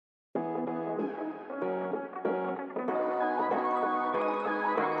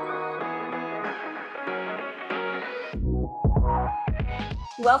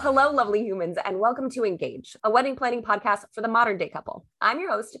Well, hello, lovely humans, and welcome to Engage, a wedding planning podcast for the modern day couple. I'm your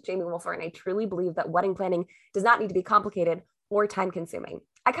host, Jamie Wolfer, and I truly believe that wedding planning does not need to be complicated or time consuming.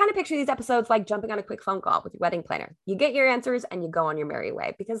 I kind of picture these episodes like jumping on a quick phone call with your wedding planner. You get your answers and you go on your merry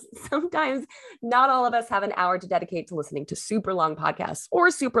way, because sometimes not all of us have an hour to dedicate to listening to super long podcasts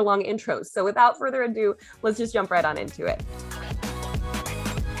or super long intros. So without further ado, let's just jump right on into it.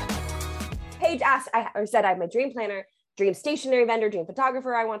 Paige asked, I have my dream planner, dream stationery vendor, dream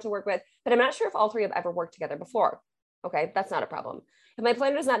photographer I want to work with, but I'm not sure if all three have ever worked together before. Okay, that's not a problem. If my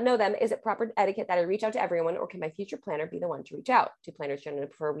planner does not know them, is it proper etiquette that I reach out to everyone, or can my future planner be the one to reach out? Do planners generally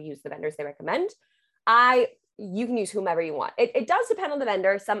prefer we use the vendors they recommend? You can use whomever you want. It does depend on the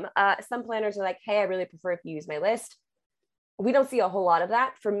vendor. Some planners are like, hey, I really prefer if you use my list. We don't see a whole lot of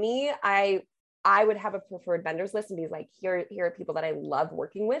that. For me, I would have a preferred vendors list and be like, here are people that I love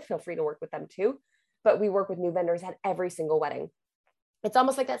working with. Feel free to work with them too. But we work with new vendors at every single wedding. It's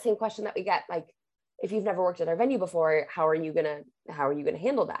almost like that same question that we get, like, if you've never worked at our venue before, how are you gonna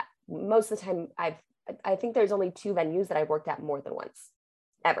handle that? Most of the time, I think there's only 2 venues that I've worked at more than once,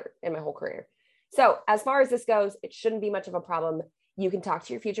 ever in my whole career. So as far as this goes, it shouldn't be much of a problem. You can talk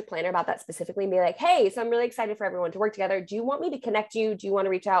to your future planner about that specifically and be like, hey, so I'm really excited for everyone to work together. Do you want me to connect you? Do you want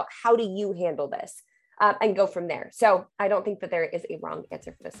to reach out? How do you handle this? And go from there. So I don't think that there is a wrong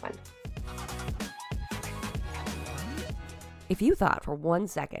answer for this one. If you thought for 1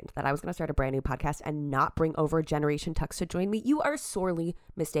 second that I was going to start a brand new podcast and not bring over Generation Tux to join me, you are sorely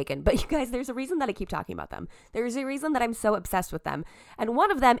mistaken. But you guys, there's a reason that I keep talking about them. There's a reason that I'm so obsessed with them. And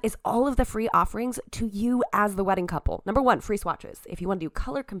one of them is all of the free offerings to you as the wedding couple. Number 1, free swatches. If you want to do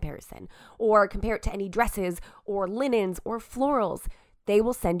color comparison or compare it to any dresses or linens or florals, they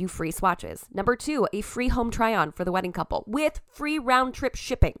will send you free swatches. Number 2, a free home try-on for the wedding couple with free round trip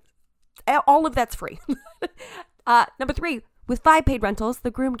shipping. All of that's free. Number 3, with 5 paid rentals,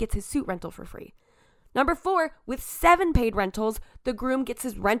 the groom gets his suit rental for free. Number 4, with 7 paid rentals, the groom gets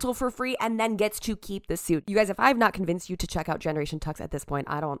his rental for free and then gets to keep the suit. You guys, if I've not convinced you to check out Generation Tux at this point,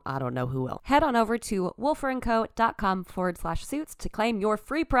 I don't know who will. Head on over to wolferandco.com/suits to claim your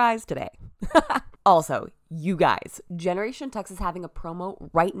free prize today. Also, you guys, Generation Tux is having a promo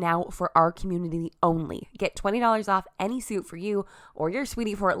right now for our community only. Get $20 off any suit for you or your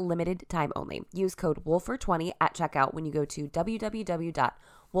sweetie for a limited time only. Use code WOLFER20 at checkout when you go to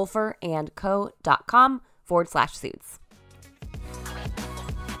www.wolferandco.com/suits.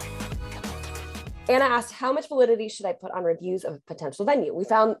 Anna asked, how much validity should I put on reviews of a potential venue? We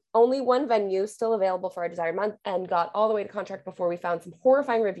found only one venue still available for our desired month and got all the way to contract before we found some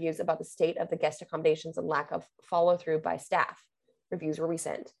horrifying reviews about the state of the guest accommodations and lack of follow through by staff. Reviews were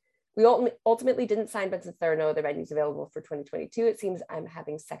recent. We ultimately didn't sign, but since there are no other venues available for 2022, it seems I'm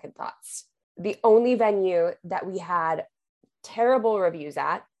having second thoughts. The only venue that we had terrible reviews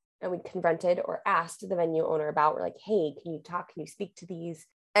at and we confronted or asked the venue owner about, we're like, hey, can you speak to these?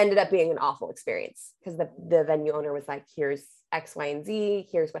 Ended up being an awful experience because the venue owner was like, here's X, Y, and Z.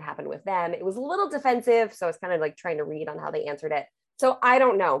 Here's what happened with them. It was a little defensive. So I was kind of like trying to read on how they answered it. So I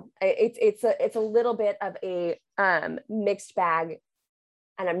don't know. It's a little bit of a mixed bag,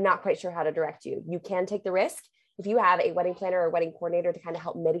 and I'm not quite sure how to direct you. You can take the risk. If you have a wedding planner or wedding coordinator to kind of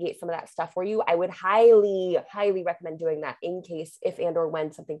help mitigate some of that stuff for you, I would highly, highly recommend doing that in case if and or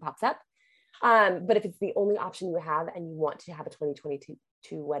when something pops up. But if it's the only option you have and you want to have a 2022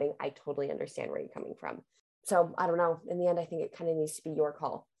 wedding, I totally understand where you're coming from. So I don't know. In the end, I think it kind of needs to be your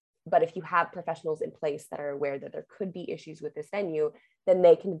call. But if you have professionals in place that are aware that there could be issues with this venue, then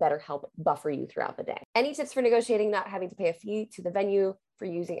they can better help buffer you throughout the day. Any tips for negotiating not having to pay a fee to the venue for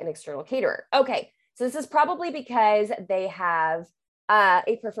using an external caterer? Okay, so this is probably because they have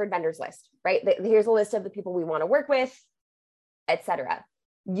a preferred vendors list, right? Here's a list of the people we want to work with, etc.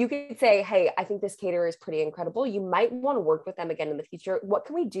 You could say, hey, I think this caterer is pretty incredible. You might want to work with them again in the future. What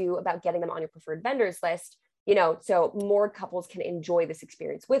can we do about getting them on your preferred vendors list? So more couples can enjoy this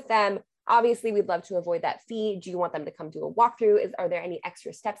experience with them. Obviously, we'd love to avoid that fee. Do you want them to come do a walkthrough? Are there any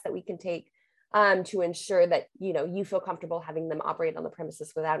extra steps that we can take to ensure that, you feel comfortable having them operate on the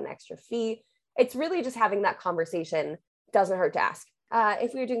premises without an extra fee? It's really just having that conversation. Doesn't hurt to ask.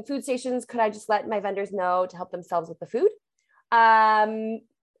 If we were doing food stations, could I just let my vendors know to help themselves with the food?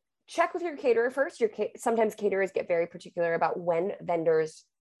 Check with your caterer first. Sometimes caterers get very particular about when vendors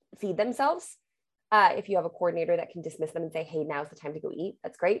feed themselves. If you have a coordinator that can dismiss them and say, hey, now's the time to go eat,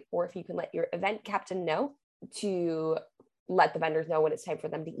 that's great. Or if you can let your event captain know to let the vendors know when it's time for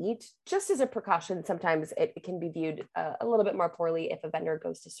them to eat. Just as a precaution, sometimes it can be viewed a little bit more poorly if a vendor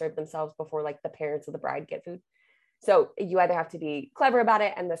goes to serve themselves before like the parents of the bride get food. So you either have to be clever about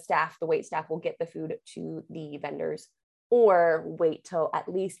it and the wait staff will get the food to the vendors, or wait till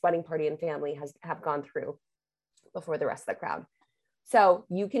at least wedding party and family have gone through before the rest of the crowd. So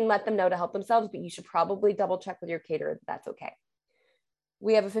you can let them know to help themselves, but you should probably double check with your caterer that that's okay.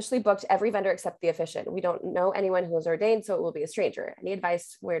 We have officially booked every vendor except the officiant. We don't know anyone who is ordained, so it will be a stranger. Any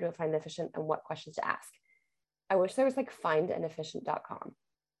advice where to find the officiant and what questions to ask? I wish there was like findanofficiant.com.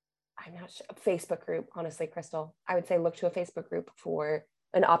 I'm not sure. Facebook group, honestly, Crystal. I would say look to a Facebook group for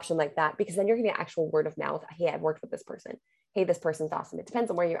an option like that, because then you're getting actual word of mouth. Hey, I've worked with this person. Hey, this person's awesome. It depends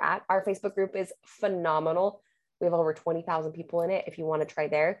on where you're at. Our Facebook group is phenomenal. We have over 20,000 people in it if you want to try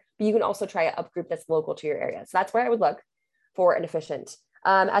there. But you can also try a group that's local to your area. So that's where I would look for an officiant.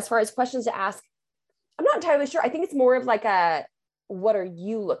 As far as questions to ask, I'm not entirely sure. I think it's more of like what are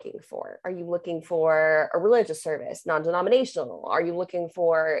you looking for? Are you looking for a religious service, non-denominational? Are you looking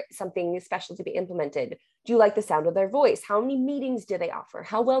for something special to be implemented? Do you like the sound of their voice? How many meetings do they offer?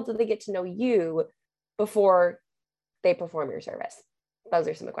 How well do they get to know you before they perform your service? Those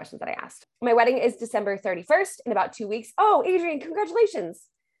are some of the questions that I asked. My wedding is December 31st in about 2 weeks. Oh, Adrian, congratulations.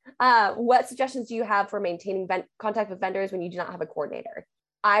 What suggestions do you have for maintaining contact with vendors when you do not have a coordinator?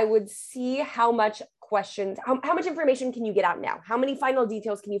 I would see how much questions, how much information can you get out now? How many final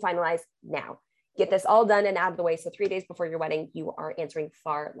details can you finalize now? Get this all done and out of the way. So 3 days before your wedding, you are answering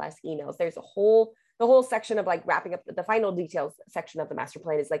far less emails. There's the whole section of like wrapping up the final details section of the master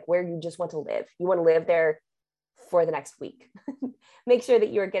plan is like where you just want to live. You want to live there for the next week. Make sure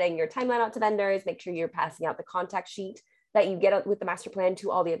that you're getting your timeline out to vendors. Make sure you're passing out the contact sheet that you get with the master plan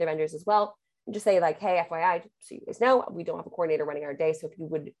to all the other vendors as well. And just say like, hey, FYI, so you guys know, we don't have a coordinator running our day. So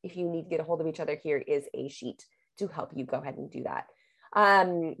if you need to get a hold of each other, here is a sheet to help you go ahead and do that.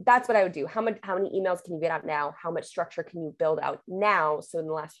 That's what I would do. How many emails can you get out now? How much structure can you build out now? So in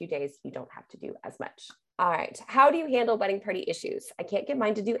the last few days, you don't have to do as much. All right. How do you handle wedding party issues? I can't get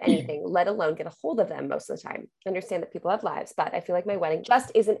mine to do anything, let alone get a hold of them most of the time. I understand that people have lives, but I feel like my wedding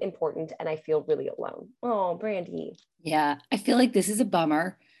just isn't important and I feel really alone. Oh, Brandy. Yeah, I feel like this is a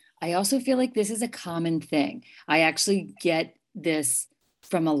bummer. I also feel like this is a common thing. I actually get this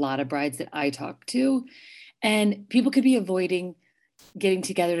from a lot of brides that I talk to, and people could be avoiding getting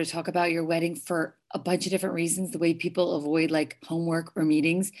together to talk about your wedding for a bunch of different reasons. The way people avoid like homework or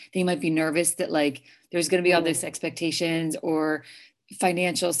meetings, they might be nervous that like there's going to be all this expectations or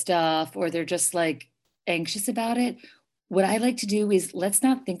financial stuff, or they're just like anxious about it. What I like to do is let's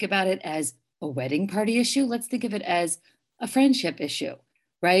not think about it as a wedding party issue. Let's think of it as a friendship issue,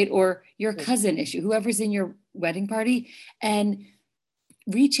 right? Or your cousin issue, whoever's in your wedding party, and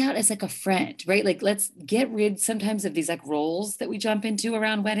reach out as like a friend, right? Like let's get rid sometimes of these like roles that we jump into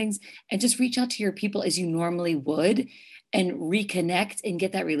around weddings and just reach out to your people as you normally would and reconnect and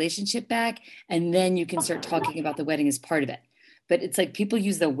get that relationship back. And then you can start talking about the wedding as part of it. But it's like people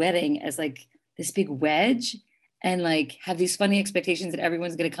use the wedding as like this big wedge and like have these funny expectations that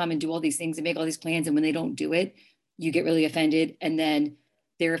everyone's going to come and do all these things and make all these plans. And when they don't do it, you get really offended, and then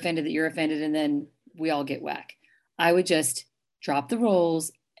they're offended that you're offended, and then we all get whack. I would just drop the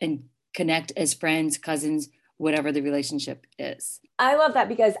roles and connect as friends, cousins, whatever the relationship is. I love that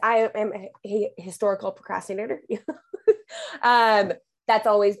because I am a historical procrastinator. That's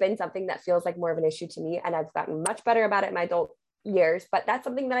always been something that feels like more of an issue to me. And I've gotten much better about it in my adult years, but that's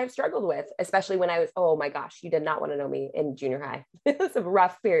something that I've struggled with, especially when I was, oh my gosh, you did not want to know me in junior high. It was a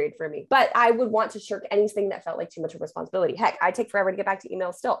rough period for me, but I would want to shirk anything that felt like too much of responsibility. Heck, I take forever to get back to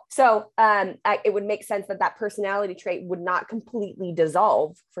email still. So it would make sense that personality trait would not completely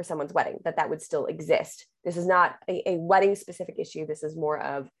dissolve for someone's wedding, that would still exist. This is not a wedding specific issue. This is more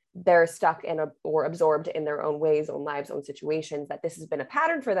of they're stuck in or absorbed in their own ways, own lives, own situations, that this has been a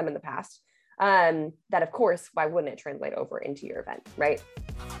pattern for them in the past. That of course, why wouldn't it translate over into your event, right?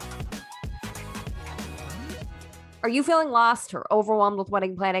 Are you feeling lost or overwhelmed with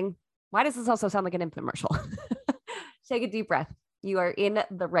wedding planning? Why does this also sound like an infomercial? Take a deep breath. You are in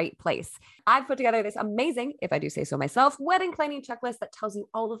the right place. I've put together this amazing, if I do say so myself, wedding planning checklist that tells you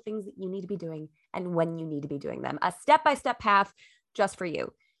all the things that you need to be doing and when you need to be doing them. A step-by-step path just for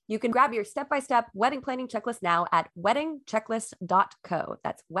you. You can grab your step-by-step wedding planning checklist now at weddingchecklist.co.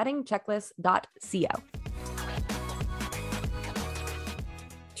 That's weddingchecklist.co.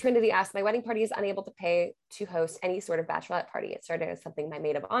 Trinity asked, my wedding party is unable to pay to host any sort of bachelorette party. It started as something my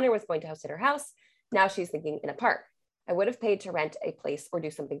maid of honor was going to host at her house. Now she's thinking in a park. I would have paid to rent a place or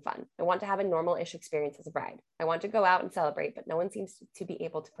do something fun. I want to have a normal-ish experience as a bride. I want to go out and celebrate, but no one seems to be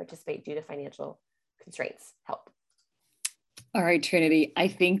able to participate due to financial constraints. Help. All right, Trinity, I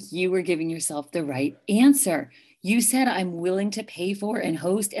think you were giving yourself the right answer. You said, I'm willing to pay for and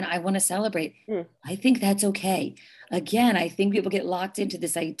host, and I want to celebrate. I think that's okay. Again, I think people get locked into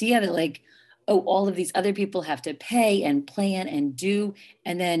this idea that like, oh, all of these other people have to pay and plan and do.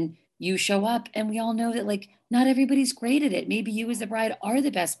 And then you show up, and we all know that like not everybody's great at it. Maybe you as the bride are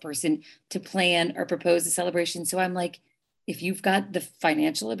the best person to plan or propose a celebration. So I'm like, if you've got the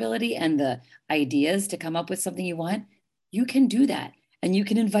financial ability and the ideas to come up with something you want, you can do that. And you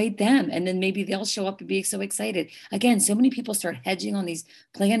can invite them, and then maybe they'll show up and be so excited. Again, so many people start hedging on these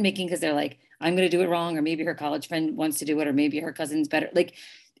plan making because they're like, I'm going to do it wrong, or maybe her college friend wants to do it, or maybe her cousin's better. Like,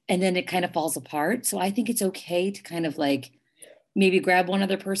 and then it kind of falls apart. So I think it's okay to kind of like maybe grab one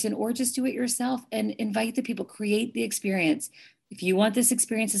other person or just do it yourself and invite the people, create the experience. If you want this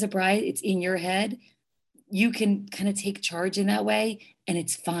experience as a bride, it's in your head. You can kind of take charge in that way, and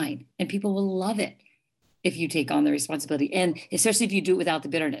it's fine. And people will love it if you take on the responsibility. And especially if you do it without the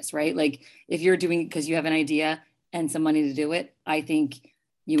bitterness, right? Like if you're doing it because you have an idea and some money to do it, I think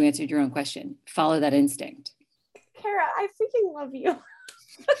you answered your own question. Follow that instinct. Kara, I freaking love you.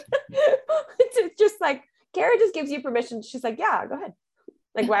 It's just like, Kara just gives you permission. She's like, yeah, go ahead.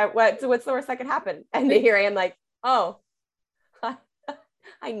 Like, what's the worst that could happen? And here I am like, oh,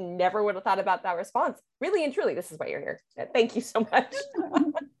 I never would have thought about that response. Really and truly, this is why you're here. Thank you so much.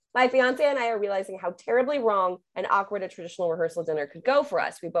 My fiance and I are realizing how terribly wrong and awkward a traditional rehearsal dinner could go for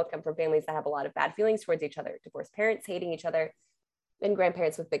us. We both come from families that have a lot of bad feelings towards each other, divorced parents hating each other, and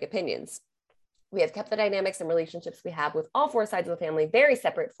grandparents with big opinions. We have kept the dynamics and relationships we have with all four sides of the family very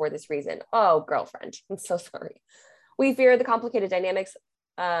separate for this reason. Oh, girlfriend, I'm so sorry. We fear the complicated dynamics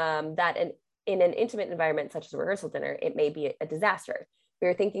that in an intimate environment such as a rehearsal dinner, it may be a disaster. We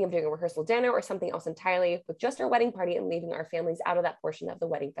are thinking of doing a rehearsal dinner or something else entirely with just our wedding party and leaving our families out of that portion of the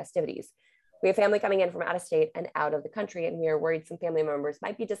wedding festivities. We have family coming in from out of state and out of the country, and we are worried some family members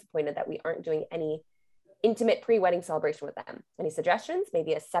might be disappointed that we aren't doing any intimate pre-wedding celebration with them. Any suggestions?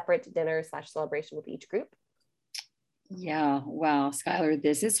 Maybe a separate dinner / celebration with each group? Yeah. Wow. Skylar,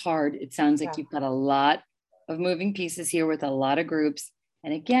 this is hard. It sounds like you've got a lot of moving pieces here with a lot of groups.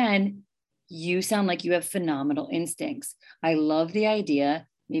 And again, you sound like you have phenomenal instincts. I love the idea,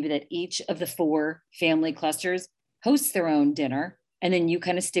 maybe that each of the 4 family clusters hosts their own dinner, and then you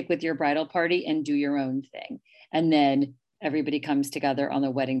kind of stick with your bridal party and do your own thing. And then everybody comes together on the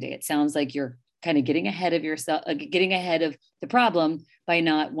wedding day. It sounds like you're kind of getting ahead of yourself, getting ahead of the problem by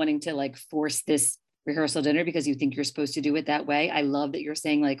not wanting to like force this rehearsal dinner because you think you're supposed to do it that way. I love that you're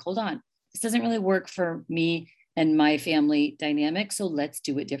saying like, hold on, this doesn't really work for me and my family dynamic. So let's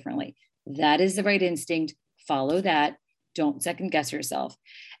do it differently. That is the right instinct. Follow that. Don't second guess yourself.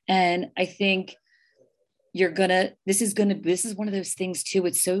 And I think this is one of those things too.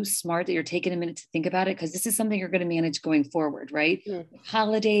 It's so smart that you're taking a minute to think about it, because this is something you're going to manage going forward, right? Mm-hmm.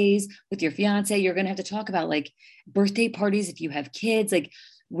 Holidays with your fiance, you're going to have to talk about like birthday parties. If you have kids, like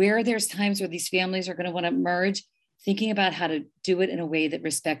where there's times where these families are going to want to merge, thinking about how to do it in a way that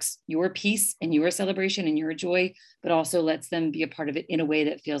respects your peace and your celebration and your joy, but also lets them be a part of it in a way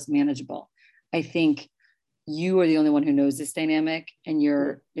that feels manageable. I think you are the only one who knows this dynamic, and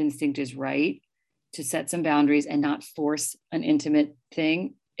your instinct is right to set some boundaries and not force an intimate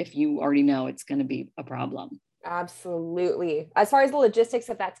thing if you already know it's going to be a problem. Absolutely. As far as the logistics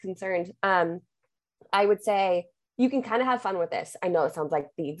of that's concerned, I would say you can kind of have fun with this. I know it sounds like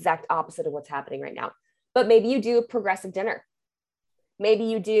the exact opposite of what's happening right now, but maybe you do a progressive dinner. Maybe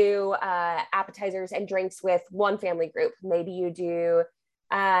you do appetizers and drinks with one family group. Maybe you do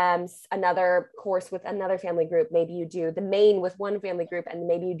another course with another family group. Maybe you do the main with one family group, and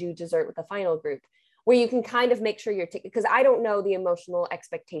maybe you do dessert with the final group, where you can kind of make sure you're because I don't know the emotional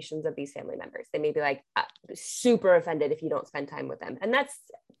expectations of these family members. They may be like super offended if you don't spend time with them. And that's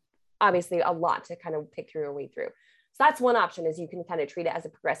obviously a lot to kind of pick through and weed through. So that's one option, is you can kind of treat it as a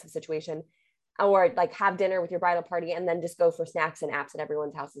progressive situation, or like have dinner with your bridal party and then just go for snacks and apps at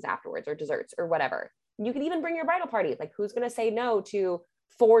everyone's houses afterwards, or desserts or whatever. You could even bring your bridal party. Like, who's going to say no to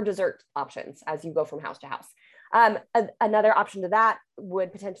 4 dessert options as you go from house to house? Another option to that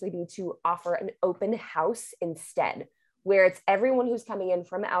would potentially be to offer an open house instead, where it's everyone who's coming in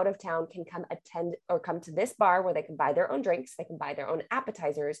from out of town can come attend or come to this bar where they can buy their own drinks, they can buy their own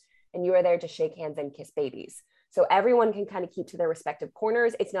appetizers, and you are there to shake hands and kiss babies. So everyone can kind of keep to their respective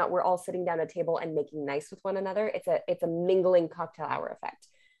corners. It's not we're all sitting down at a table and making nice with one another. It's a mingling cocktail hour effect.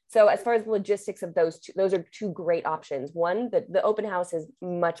 So as far as the logistics of those are 2 great options. One, the open house is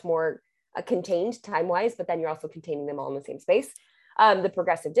much more contained time-wise, but then you're also containing them all in the same space. The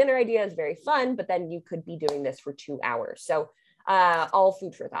progressive dinner idea is very fun, but then you could be doing this for 2 hours. So all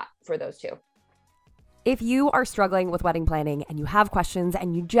food for thought for those 2. If you are struggling with wedding planning and you have questions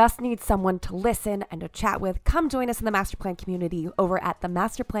and you just need someone to listen and to chat with, come join us in the Masterplan community over at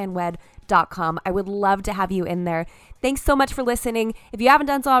themasterplanwed.com. I would love to have you in there. Thanks so much for listening. If you haven't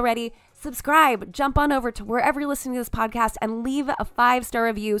done so already, subscribe, jump on over to wherever you're listening to this podcast and leave a 5-star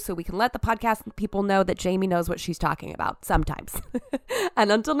review so we can let the podcast people know that Jamie knows what she's talking about sometimes.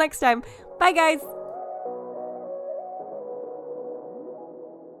 And until next time, bye guys.